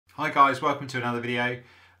Hi guys, welcome to another video.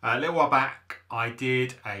 A little while back I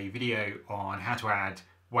did a video on how to add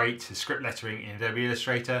weight to script lettering in Adobe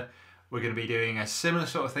Illustrator. We're going to be doing a similar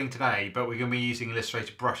sort of thing today, but we're going to be using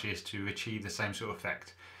Illustrator brushes to achieve the same sort of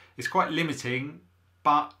effect. It's quite limiting,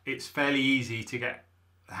 but it's fairly easy to get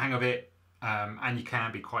the hang of it, and you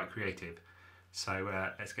can be quite creative. So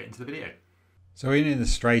let's get into the video. So in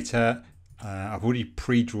Illustrator, I've already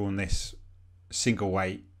pre-drawn this single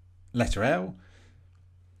weight letter L.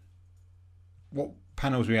 What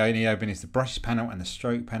panels we only open is the brushes panel and the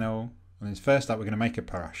stroke panel. And then first up, we're going to make a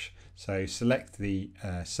brush. So select the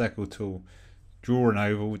circle tool, draw an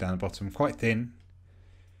oval down the bottom, quite thin,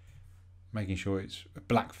 making sure it's a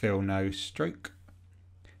black fill, no stroke.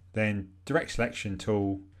 Then direct selection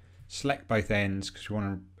tool, select both ends because we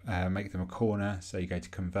want to make them a corner. So you go to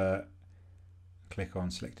convert, click on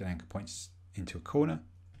selected anchor points into a corner.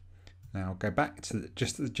 Now go back to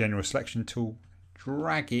just the general selection tool,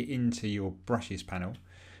 drag it into your brushes panel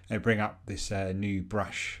and bring up this new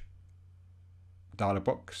brush dialog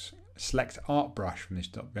box. Select art brush from this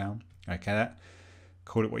drop down. Okay, that.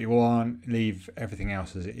 Call it what you want, leave everything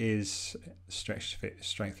else as it is, stretch to fit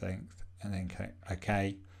strength length, and then click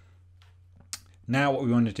OK. Now what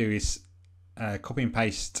we want to do is copy and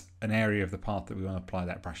paste an area of the path that we want to apply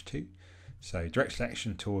that brush to. So direct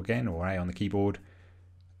selection tool again, or A on the keyboard.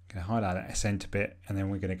 Going to highlight that center bit, and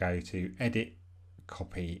then we're going to go to edit,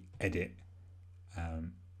 copy, edit,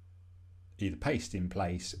 either paste in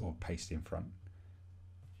place or paste in front,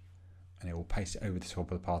 and it will paste it over the top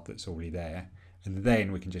of the path that's already there. And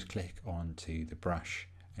then we can just click onto the brush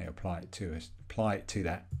and apply it to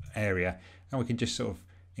that area, and we can just sort of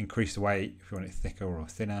increase the weight if you want it thicker or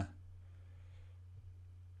thinner.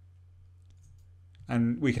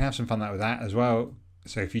 And we can have some fun with that as well.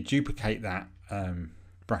 So if you duplicate that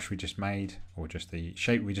brush we just made, or just the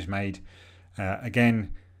shape we just made,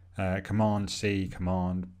 again, Command C,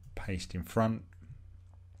 Command paste in front,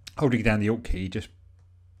 holding down the Alt key, just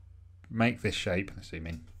make this shape. Let's zoom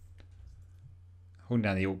in. Holding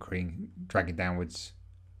down the Alt key, dragging downwards,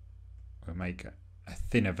 we'll make a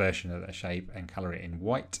thinner version of that shape and colour it in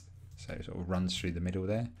white, so it sort of runs through the middle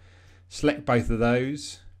there. Select both of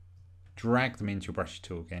those, drag them into your brush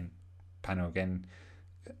tool again, panel again,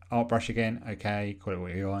 art brush again, okay, call it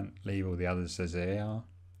what you want, leave all the others as they are,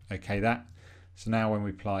 okay that. So now when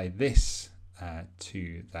we apply this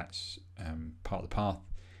to that part of the path,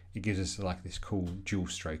 it gives us like this cool dual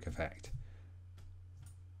stroke effect.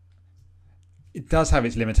 It does have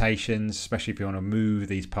its limitations, especially if you want to move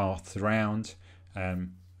these paths around,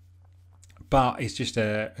 but it's just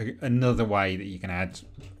another way that you can add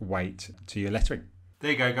weight to your lettering.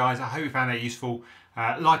 There you go guys, I hope you found that useful.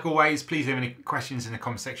 Like always, please leave any questions in the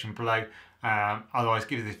comment section below. Otherwise,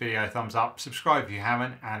 give this video a thumbs up, subscribe if you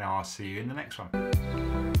haven't, and I'll see you in the next one.